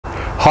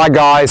Hi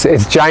guys,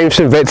 it's James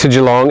from Vets of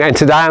Geelong, and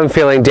today I'm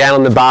feeling down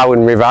on the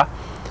Barwon River.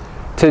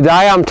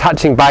 Today I'm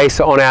touching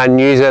base on our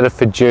newsletter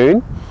for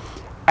June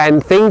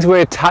and things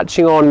we're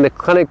touching on in the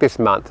clinic this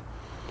month.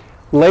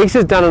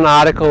 Lisa's done an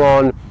article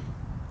on,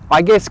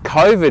 I guess,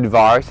 COVID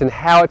virus and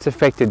how it's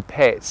affected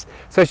pets.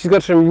 So she's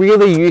got some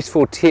really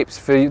useful tips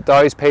for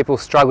those people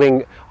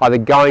struggling either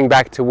going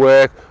back to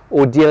work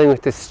or dealing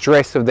with the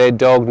stress of their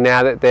dog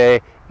now that their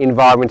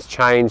environment's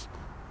changed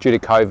due to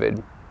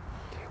COVID.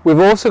 We've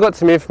also got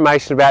some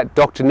information about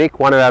Dr. Nick,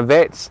 one of our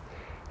vets.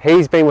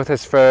 He's been with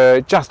us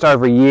for just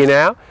over a year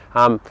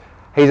now.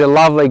 He's a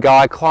lovely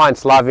guy,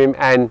 clients love him,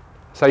 and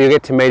so you'll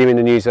get to meet him in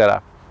the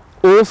newsletter.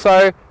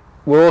 Also,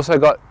 we've also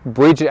got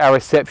Bridget, our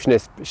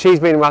receptionist.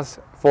 She's been with us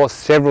for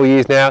several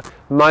years now.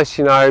 Most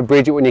you know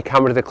Bridget when you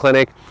come into the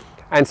clinic,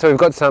 and so we've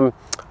got some,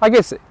 I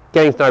guess,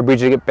 getting to know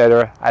Bridget a bit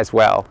better as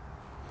well.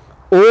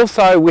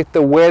 Also, with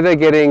the weather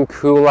getting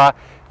cooler,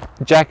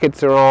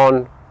 jackets are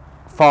on,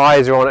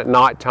 fires are on at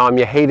night time,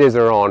 your heaters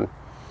are on.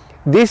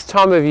 This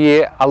time of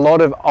year, a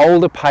lot of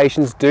older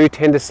patients do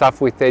tend to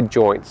suffer with their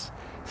joints.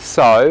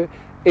 So,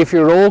 if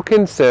you're at all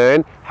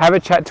concerned, have a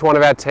chat to one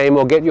of our team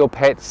or get your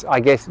pets, I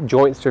guess,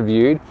 joints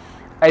reviewed,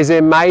 as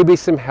there may be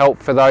some help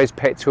for those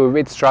pets who are a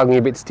bit struggling,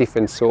 a bit stiff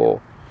and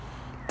sore.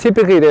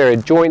 Typically there are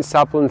joint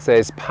supplements,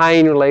 there's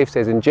pain relief,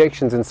 there's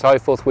injections and so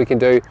forth we can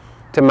do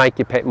to make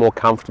your pet more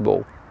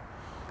comfortable.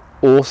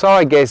 Also,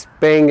 I guess,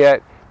 being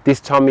at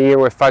this time of year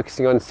we're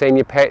focusing on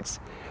senior pets,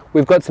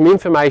 we've got some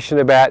information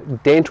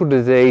about dental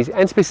disease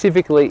and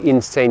specifically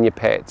in senior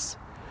pets.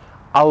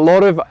 A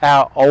lot of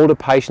our older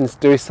patients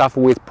do suffer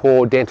with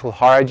poor dental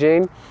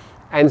hygiene,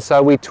 and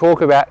so we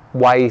talk about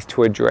ways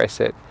to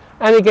address it.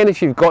 And again,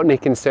 if you've got any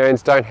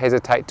concerns, don't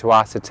hesitate to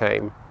ask the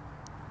team.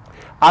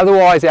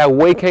 Otherwise, our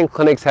weekend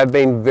clinics have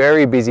been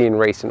very busy in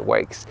recent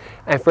weeks.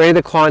 And for any of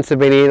the clients that have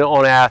been in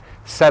on our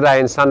Saturday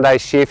and Sunday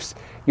shifts,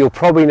 you'll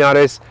probably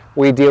notice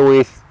we deal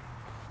with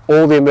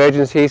all the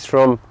emergencies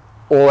from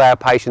all our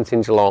patients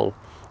in Geelong.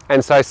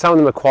 And so some of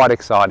them are quite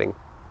exciting.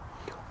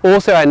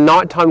 Also, our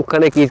nighttime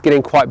clinic is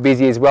getting quite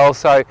busy as well.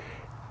 So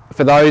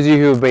for those of you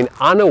who have been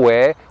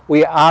unaware,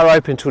 we are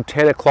open till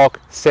 10 o'clock,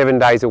 7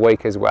 days a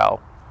week as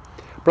well.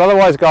 But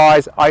otherwise,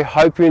 guys, I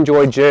hope you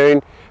enjoyed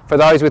June. For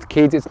those with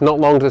kids, it's not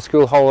long to the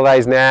school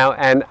holidays now.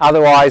 And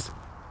otherwise,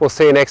 we'll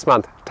see you next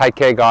month. Take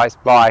care, guys.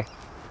 Bye.